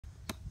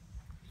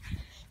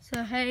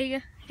So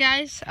hey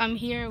guys, I'm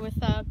here with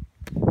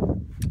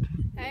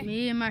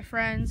me and my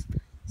friends.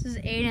 This is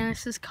Aiden,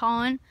 this is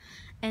Colin,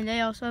 and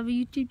they also have a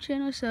YouTube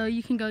channel, so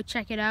you can go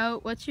check it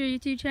out. What's your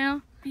YouTube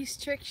channel?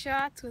 Beast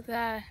Trickshots with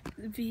a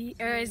B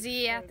or a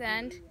Z at the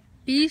end.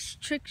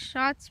 Beast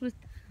Trickshots with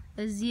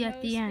a Z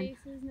at the end. No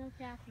spaces, no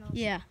capitals.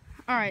 Yeah.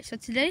 Alright, so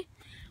today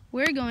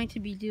we're going to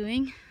be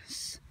doing,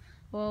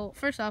 well,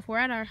 first off, we're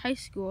at our high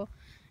school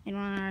and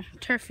on our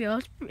turf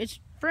field. It's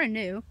brand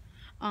new.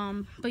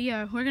 But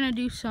yeah, we're gonna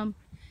do some,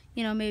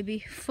 maybe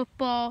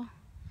football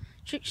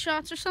trick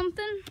shots or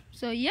something.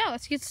 So yeah,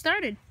 let's get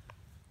started.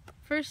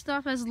 First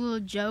off, as a little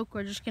joke,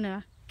 we're just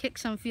gonna kick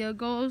some field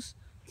goals.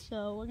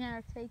 So we're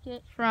gonna take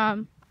it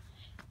from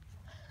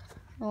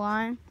the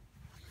line.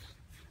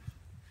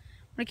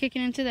 We're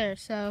kicking into there.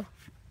 So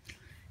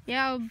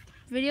yeah, I'll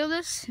video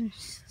this and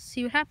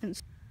see what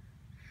happens.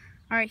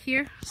 All right,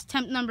 here's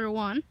attempt number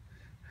 1.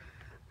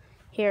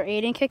 Here,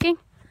 Aiden kicking.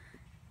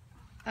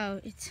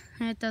 Oh,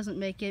 it doesn't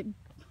make it.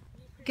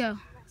 Go.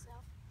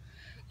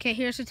 Okay,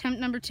 here's attempt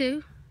number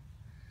 2.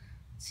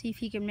 Let's see if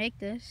he can make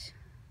this.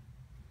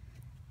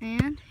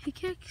 And he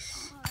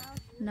kicks.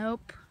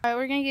 Nope. Alright,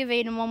 we're gonna give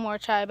Aiden one more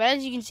try, but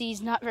as you can see,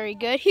 he's not very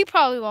good. He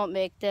probably won't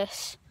make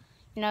this.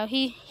 He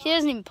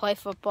doesn't even play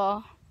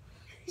football.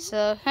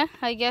 So,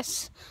 I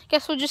guess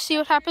we'll just see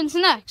what happens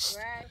next.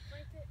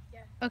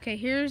 Okay,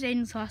 here's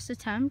Aiden's last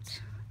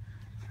attempt.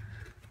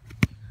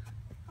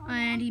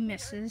 And he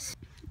misses.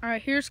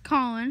 Alright, here's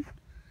Colin.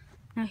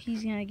 Now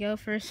he's gonna go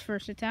for his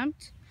first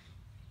attempt.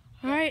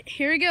 Alright,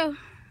 here we go.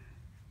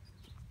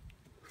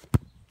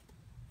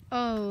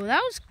 Oh,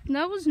 that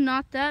was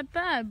not that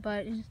bad,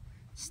 but it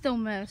still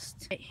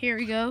missed. Right, here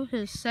we go,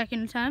 his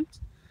second attempt.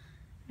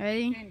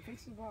 Ready?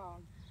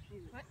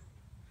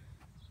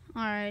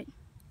 Alright.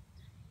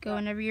 Go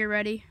whenever you're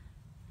ready.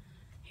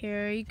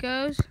 Here he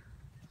goes.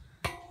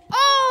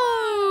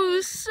 Oh,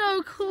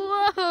 so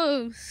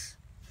close.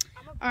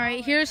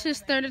 Alright, here's his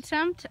third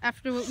attempt.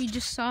 After what we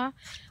just saw,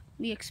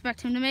 we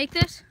expect him to make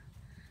this.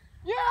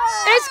 Yeah!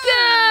 It's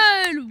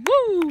good!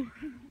 Woo!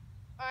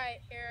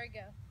 Alright, here I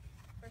go.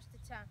 First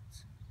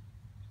attempt.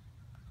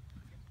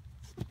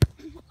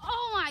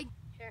 Oh my!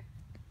 Here.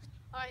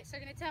 Alright,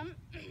 second attempt.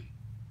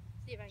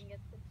 See if I can get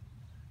this.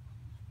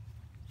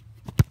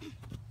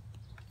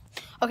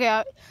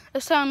 Okay,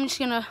 this time I'm just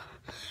gonna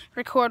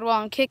record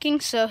while I'm kicking,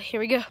 so here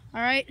we go.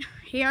 Alright,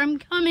 here I'm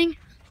coming.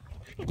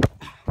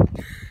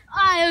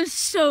 Ah, it was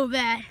so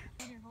bad.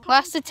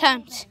 Last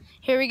attempt.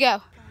 Here we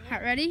go.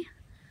 Alright, ready?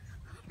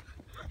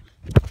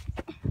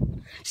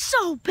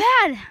 So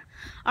bad!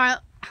 Alright,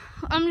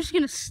 I'm just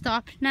gonna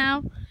stop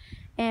now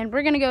and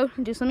we're gonna go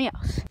and do something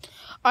else.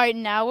 Alright,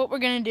 now what we're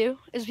gonna do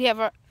is we have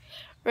our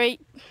right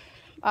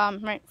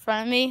in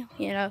front of me,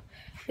 we have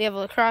a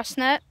lacrosse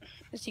net,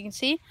 as you can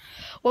see.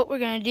 What we're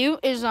gonna do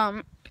is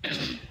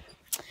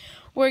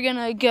we're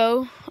gonna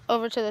go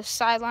over to the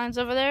sidelines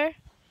over there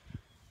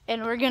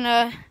and we're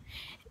gonna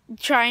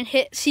try and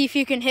see if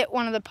you can hit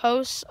one of the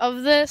posts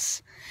of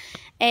this,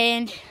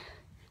 and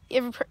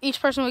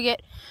each person will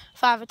get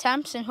 5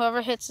 attempts, and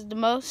whoever hits it the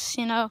most,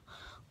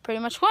 pretty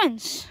much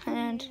wins.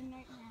 And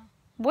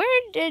where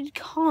did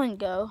Colin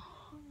go?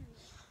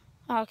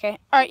 Okay,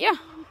 alright, yeah,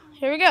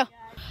 here we go.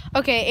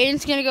 Okay,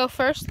 Aiden's gonna go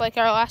first, like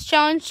our last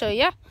challenge, so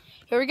yeah,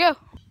 here we go.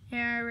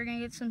 Here, we're gonna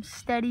get some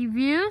steady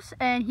views,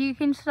 and he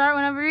can start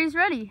whenever he's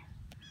ready.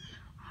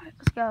 Alright,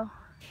 let's go.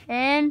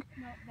 And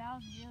No, that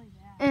was really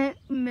bad. it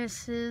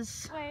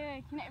misses.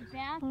 Wait, can it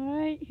bounce?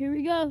 Alright, here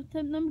we go.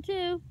 Attempt number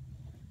 2.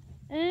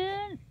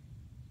 And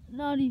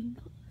not even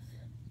close.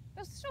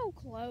 That's so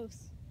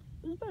close.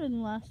 It was better than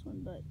the last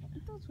one, but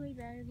That was way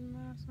better than the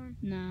last one.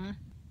 nah.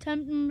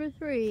 Attempt number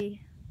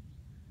 3.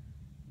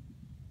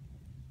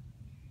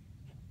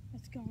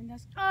 That's going.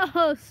 That's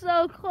Oh,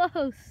 so close.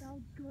 that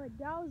was good.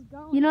 That was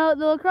going. The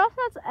lacrosse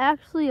net's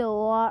actually a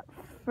lot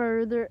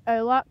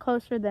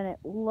closer than it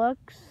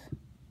looks.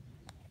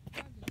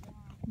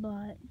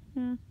 But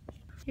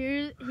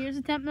here's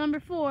attempt number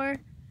 4,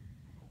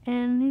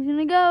 and he's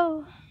gonna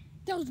go.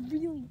 That was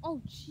really. Oh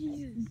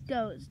Jesus!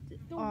 That was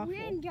The awful.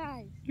 wind,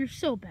 guys. You're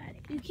so bad at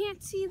it. You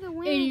can't see the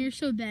wind. Aiden, you're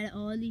so bad at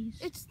all of these.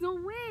 It's the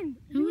wind.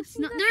 No, You it's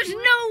see not. the There's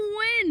wind? no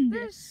wind.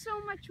 There's so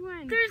much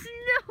wind. There's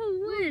no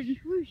wind. Whoosh,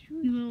 whoosh.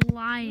 You're Wind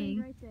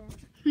lying. right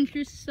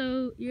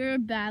there. You're a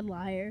bad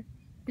liar.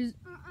 You see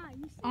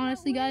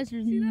Honestly, that wind? guys,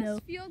 there's see no- those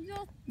field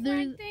goal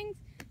there's- flag things?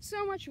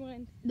 So much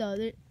wind. No,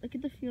 look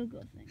at the field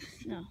goal thing.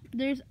 No,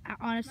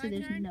 honestly, My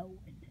there's turn? no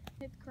wind.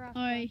 Hit the cross.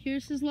 All right,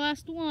 here's his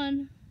last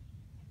one.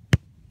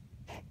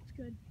 It's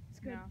good. It's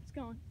good. No. It's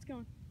going. It's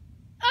going.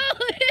 Oh,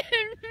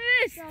 it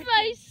missed Gotcha.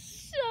 by it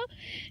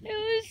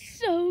was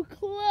so That was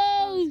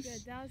close.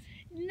 good. That was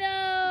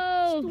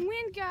No, the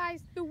wind,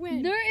 guys. The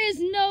wind. there is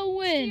no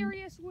wind.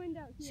 Serious wind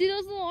out here. See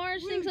those little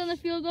orange things on the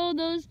field goal?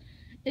 Those,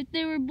 if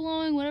they were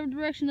blowing whatever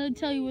direction, they'd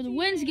tell you where the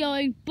wind's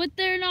going, but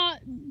they're not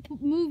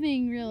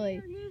moving really.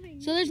 They're moving.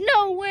 So there's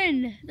no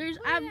wind. There's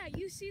Oh, yeah,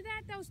 you see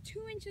that? That was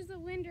 2 inches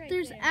of wind right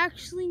there's there.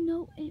 actually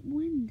no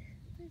wind.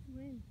 There's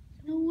wind.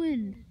 No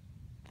wind.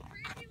 For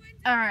anyone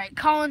All right,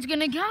 Colin's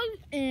gonna go,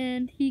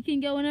 and he can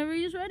go whenever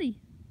he's ready.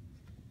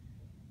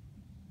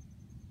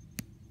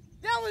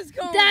 That was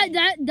going.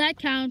 That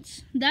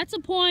counts. That's a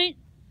point.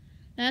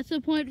 That's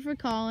a point for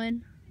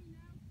Colin.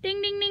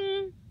 Ding, ding,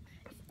 ding.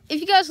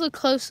 If you guys look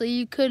closely,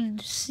 you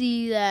could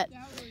see that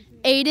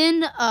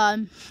Aiden,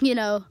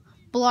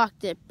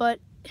 blocked it. But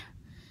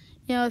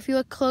if you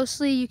look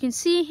closely, you can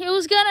see it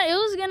was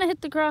gonna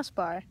hit the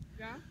crossbar.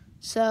 Yeah.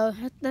 So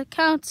that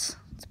counts.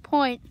 It's a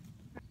point.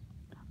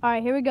 All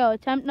right, here we go.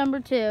 Attempt number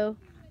 2.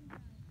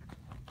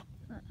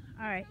 All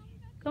right,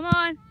 come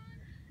on.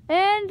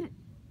 And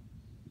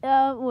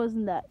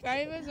wasn't that?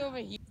 Guy was over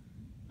here.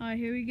 All right,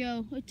 here we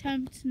go.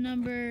 Attempt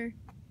number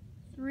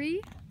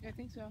 3. I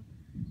think so.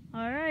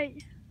 All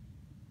right.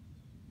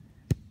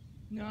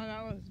 No,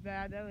 that was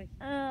bad. That was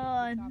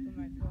on top of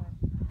my foot.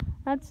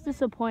 That's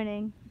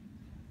disappointing.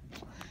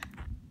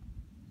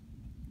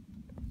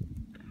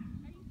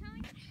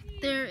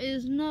 There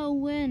is no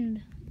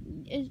wind.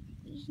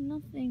 There's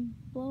nothing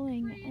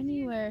blowing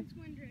anywhere.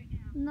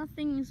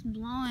 Nothing is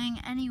blowing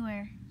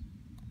anywhere.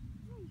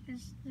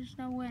 There's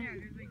no wind. Yeah,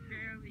 there's like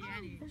barely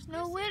any. There's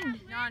no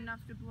wind. Not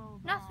enough to blow a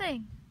ball.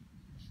 Nothing.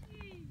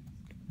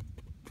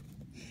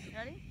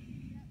 Ready?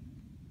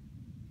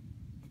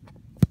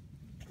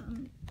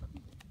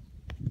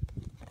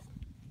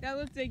 That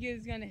looks like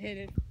it's gonna hit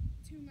it.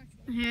 Too much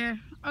wind. Here.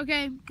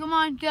 Okay, come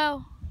on,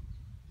 go.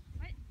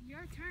 What?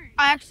 Your turn.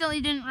 I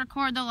accidentally didn't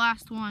record the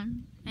last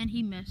one, and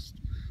he missed.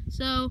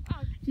 So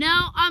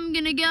now I'm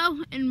gonna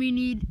go, and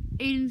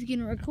Aiden's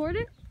gonna record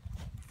it.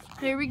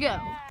 Here we go.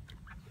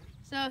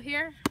 So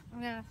here, I'm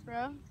gonna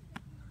throw.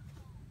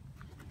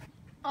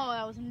 Oh,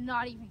 that was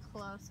not even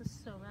close. That's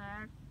so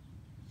bad.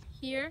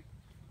 Here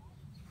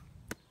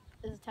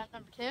is attempt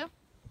number 2.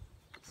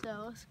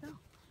 So let's go.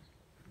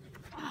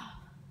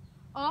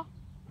 Oh,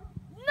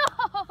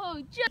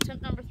 no! Just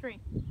attempt number 3.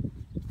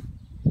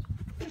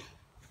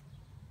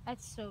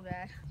 That's so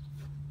bad.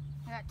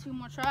 I got 2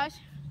 more tries.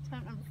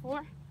 Attempt number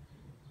 4.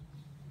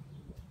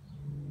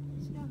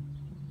 Let's go.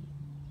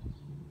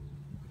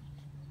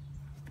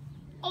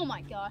 Oh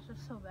my gosh,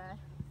 that's so bad.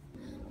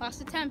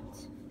 Last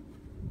attempt.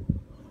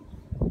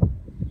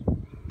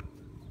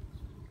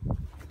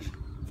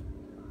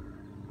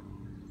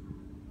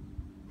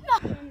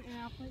 No.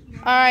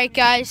 Alright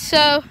guys,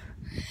 so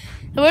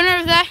the winner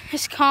of that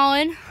is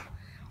Colin.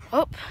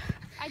 Oh,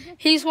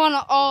 he's won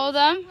all of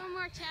them. One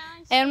more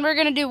challenge. And we're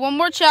gonna do one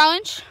more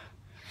challenge.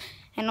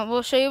 And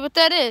we'll show you what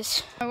that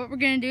is. What we're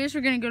gonna do is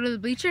we're gonna go to the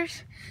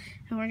bleachers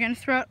and we're gonna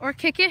throw it or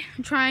kick it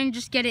and try and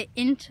just get it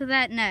into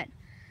that net.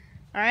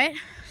 Alright,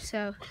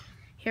 so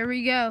here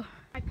we go.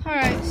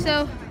 Alright,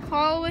 so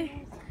all the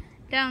way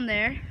down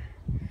there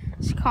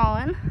is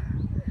Colin.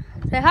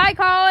 Say hi,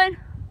 Colin.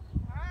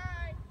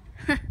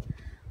 Hi.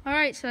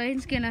 Alright, so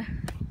he's gonna,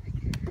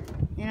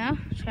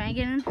 try and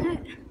get in the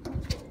net.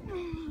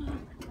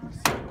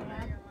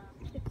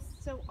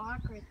 It's so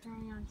awkward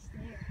throwing on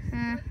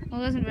stairs. It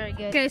wasn't very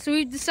good. Okay, so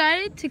we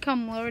decided to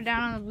come lower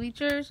down on the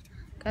bleachers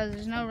because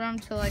there's no room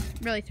to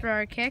really throw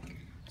our kick.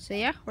 So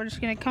yeah, we're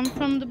just gonna come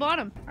from the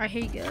bottom. All right,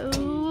 here you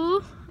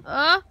go.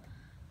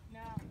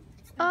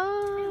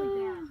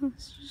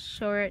 It's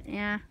short,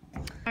 yeah.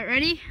 All right,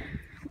 ready?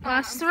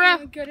 Last throw.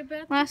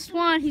 Last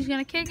one. He's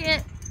gonna kick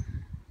it.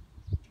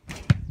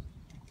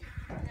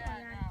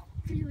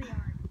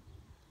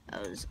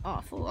 That was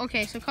awful.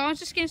 Okay, so Colin's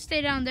just gonna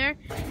stay down there,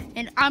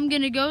 and I'm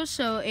gonna go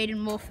so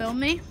Aiden will film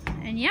me.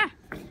 And yeah,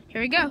 here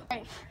we go. All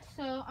right,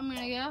 so I'm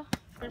gonna go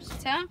first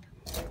attempt.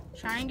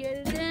 Try and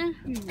get it in.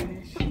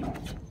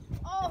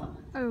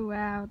 Oh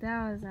wow,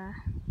 that was a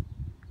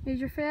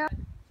major fail.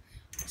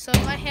 So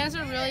my hands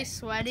are really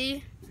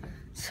sweaty,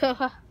 so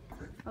that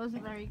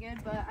wasn't very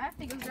good. But I have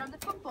to go grab the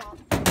football.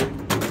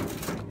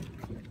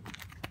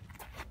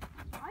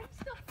 Why are you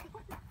still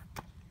filming?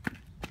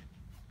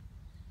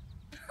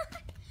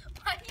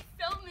 Why are you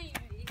filming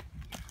me?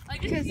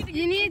 Because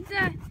you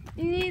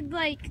need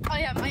like. Oh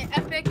yeah, my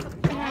epic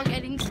ball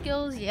getting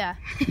skills. Yeah.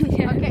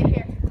 Yeah. Okay,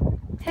 here.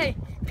 Hey,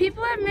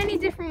 people have many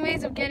different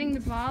ways of getting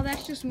the ball.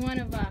 That's just one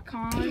of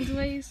Colin's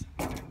ways.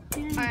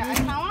 Alright, I kind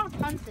of want to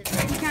punt it.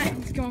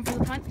 He's going for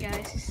the punt,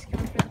 guys. He's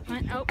going for the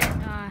punt. Oh,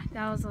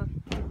 that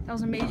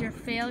was a major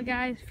fail,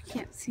 guys. If you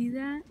can't see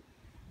that,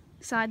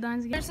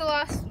 sidelines again. Here's the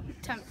last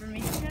attempt for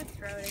me. I'm gonna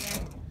throw it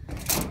again.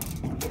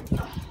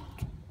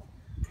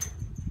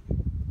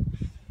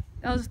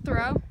 That was a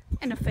throw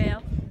and a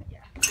fail.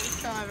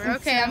 However,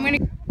 okay, I'm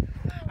gonna.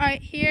 All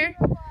right, here,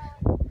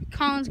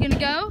 Colin's gonna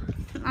go.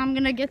 I'm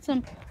gonna get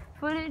some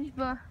footage,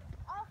 but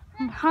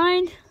I'm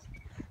behind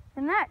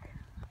the net.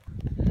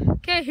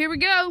 Okay, here we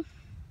go.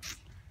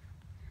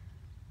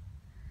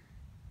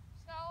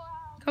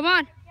 Come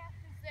on.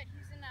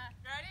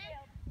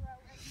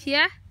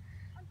 Yeah.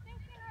 I'm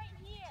thinking right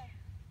here,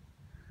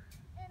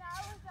 and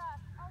I was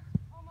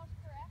almost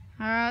correct.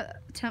 All right,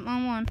 attempt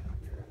on 1.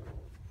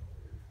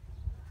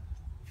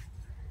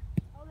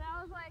 Oh,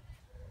 that was like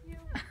you.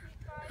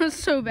 That's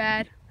so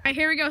bad. All right,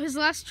 here we go. His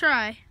last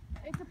try.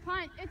 It's a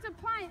punt. It's a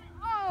punt.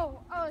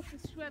 Oh, it's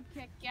a sweep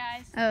kick,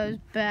 guys. That was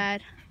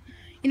bad.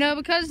 You know,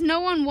 because no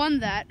one won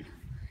that,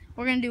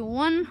 we're gonna do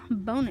one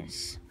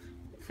bonus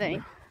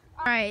thing.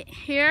 All right,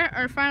 here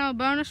our final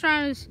bonus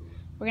round is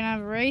we're gonna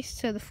have a race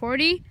to the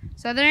 40.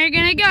 So they're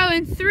gonna go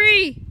in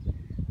 3,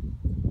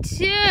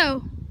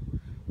 2,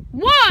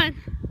 1.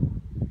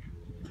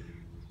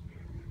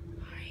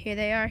 Here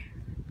they are,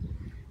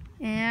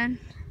 and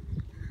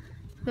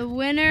the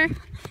winner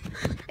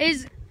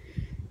is.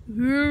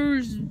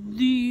 Here's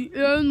the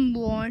end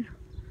line.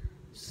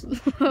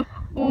 Slow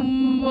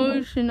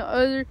motion.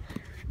 Other.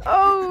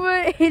 Oh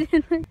wait.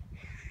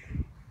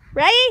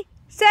 Ready,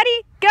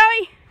 steady,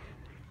 going.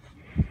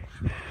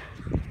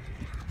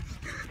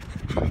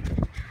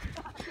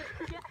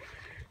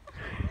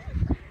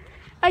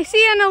 I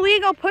see an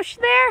illegal push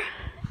there.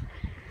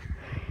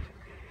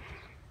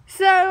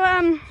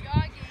 So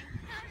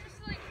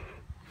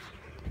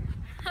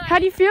how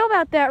do you feel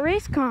about that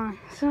race con?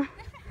 So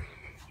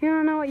you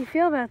don't know what you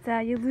feel about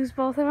that. You lose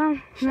both of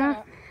them.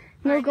 No,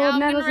 no right, gold now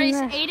medals I'm in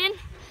gonna this. race Aiden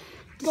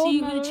to Gold see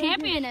who medal the in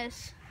champion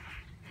is.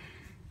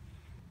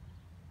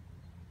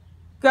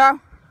 Go.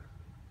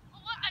 Oh,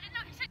 what? I didn't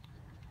know he said.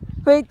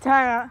 Wait,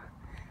 time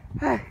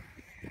out.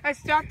 I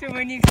stopped it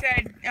when you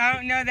said, I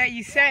don't know that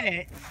you said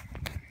it.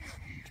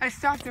 I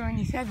stopped it when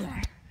you said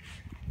that.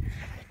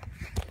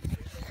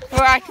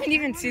 Well, I couldn't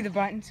even see the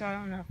button, so I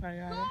don't know if I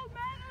got it.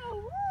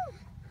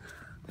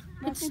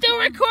 It's still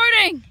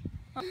recording.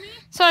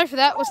 Sorry for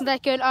that. Wasn't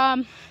that good?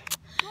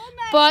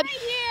 But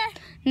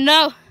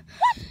no.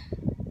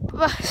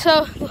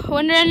 So the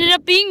winner ended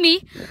up being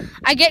me.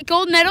 I get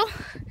gold medal.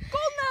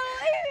 Gold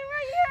medal,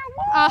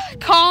 right here.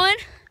 Colin.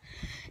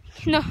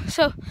 No,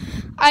 so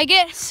I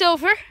get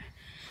silver.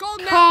 Gold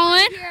medal Colin.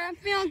 right here. I'm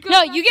feeling good.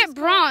 No, about you get this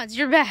bronze.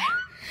 You're bad.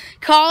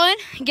 Colin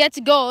gets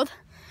gold.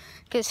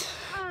 Cause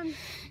I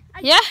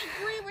yeah.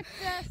 agree with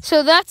this.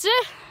 So that's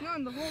it.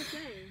 No, the whole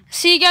thing.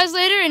 See you guys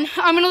later, and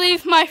I'm gonna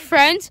leave my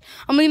friends'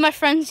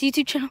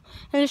 YouTube channel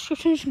in the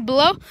description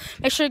below.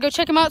 Make sure to go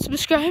check them out,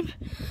 subscribe.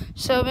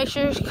 So make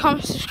sure to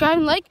comment, subscribe,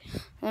 and like,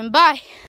 and bye.